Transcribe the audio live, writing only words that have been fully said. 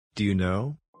Do you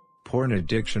know? Porn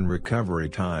addiction recovery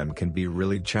time can be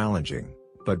really challenging,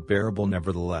 but bearable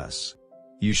nevertheless.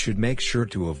 You should make sure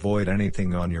to avoid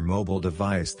anything on your mobile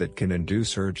device that can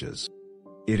induce urges.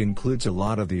 It includes a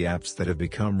lot of the apps that have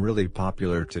become really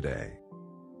popular today.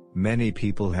 Many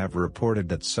people have reported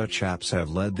that such apps have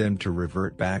led them to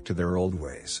revert back to their old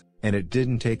ways, and it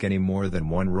didn't take any more than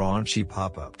one raunchy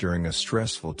pop-up during a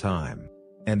stressful time.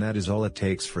 And that is all it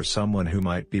takes for someone who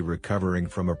might be recovering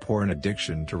from a porn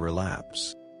addiction to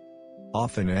relapse.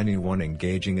 Often anyone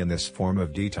engaging in this form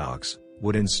of detox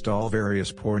would install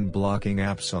various porn blocking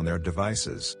apps on their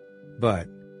devices. But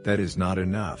that is not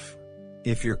enough.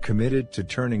 If you're committed to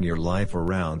turning your life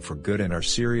around for good and are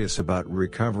serious about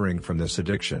recovering from this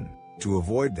addiction, to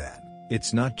avoid that,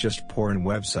 it's not just porn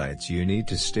websites you need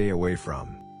to stay away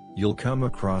from. You'll come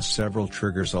across several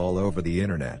triggers all over the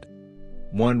internet.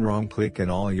 One wrong click and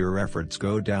all your efforts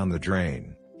go down the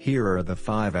drain. Here are the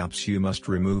 5 apps you must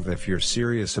remove if you're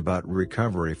serious about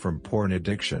recovery from porn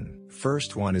addiction.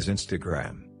 First one is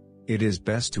Instagram. It is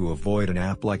best to avoid an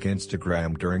app like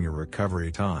Instagram during your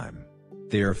recovery time.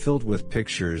 They are filled with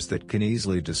pictures that can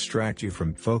easily distract you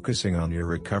from focusing on your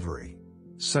recovery.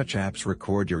 Such apps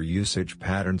record your usage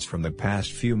patterns from the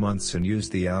past few months and use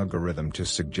the algorithm to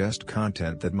suggest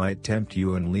content that might tempt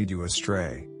you and lead you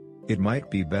astray. It might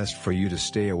be best for you to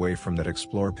stay away from that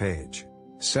explore page.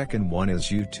 Second one is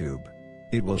YouTube.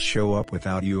 It will show up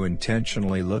without you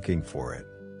intentionally looking for it.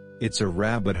 It's a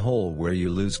rabbit hole where you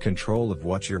lose control of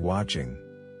what you're watching.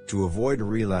 To avoid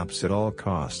relapse at all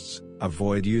costs,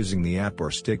 avoid using the app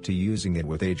or stick to using it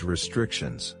with age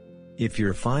restrictions. If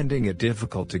you're finding it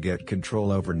difficult to get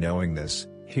control over knowing this,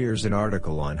 here's an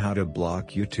article on how to block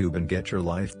YouTube and get your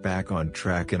life back on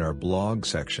track in our blog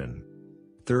section.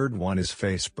 Third one is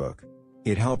Facebook.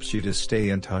 It helps you to stay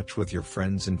in touch with your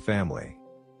friends and family.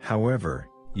 However,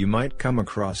 you might come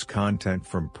across content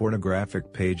from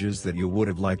pornographic pages that you would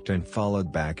have liked and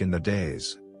followed back in the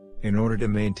days. In order to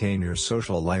maintain your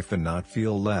social life and not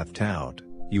feel left out,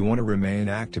 you want to remain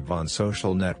active on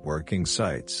social networking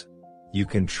sites. You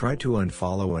can try to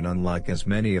unfollow and unlike as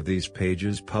many of these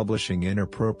pages publishing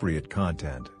inappropriate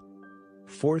content.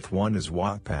 Fourth one is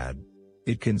Wattpad.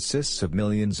 It consists of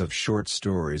millions of short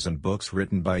stories and books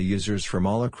written by users from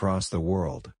all across the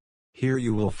world. Here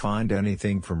you will find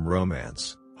anything from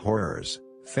romance, horrors,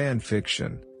 fan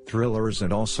fiction, thrillers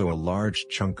and also a large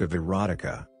chunk of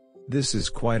erotica. This is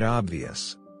quite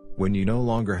obvious. When you no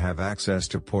longer have access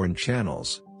to porn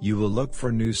channels, you will look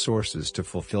for new sources to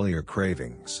fulfill your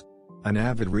cravings. An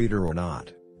avid reader or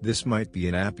not, this might be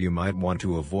an app you might want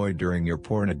to avoid during your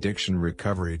porn addiction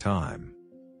recovery time.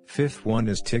 Fifth one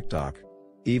is TikTok.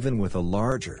 Even with a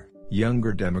larger,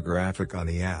 younger demographic on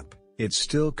the app, it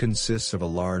still consists of a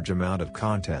large amount of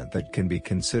content that can be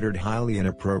considered highly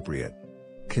inappropriate.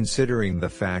 Considering the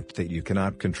fact that you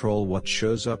cannot control what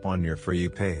shows up on your For You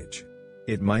page,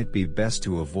 it might be best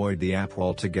to avoid the app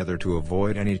altogether to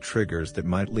avoid any triggers that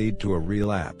might lead to a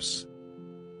relapse.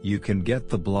 You can get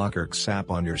the BlockX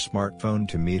app on your smartphone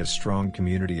to meet a strong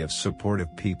community of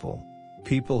supportive people.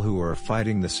 People who are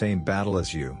fighting the same battle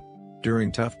as you.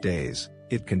 During tough days,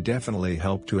 it can definitely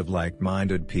help to have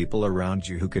like-minded people around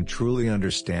you who can truly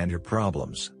understand your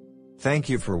problems. Thank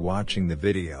you for watching the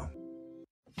video.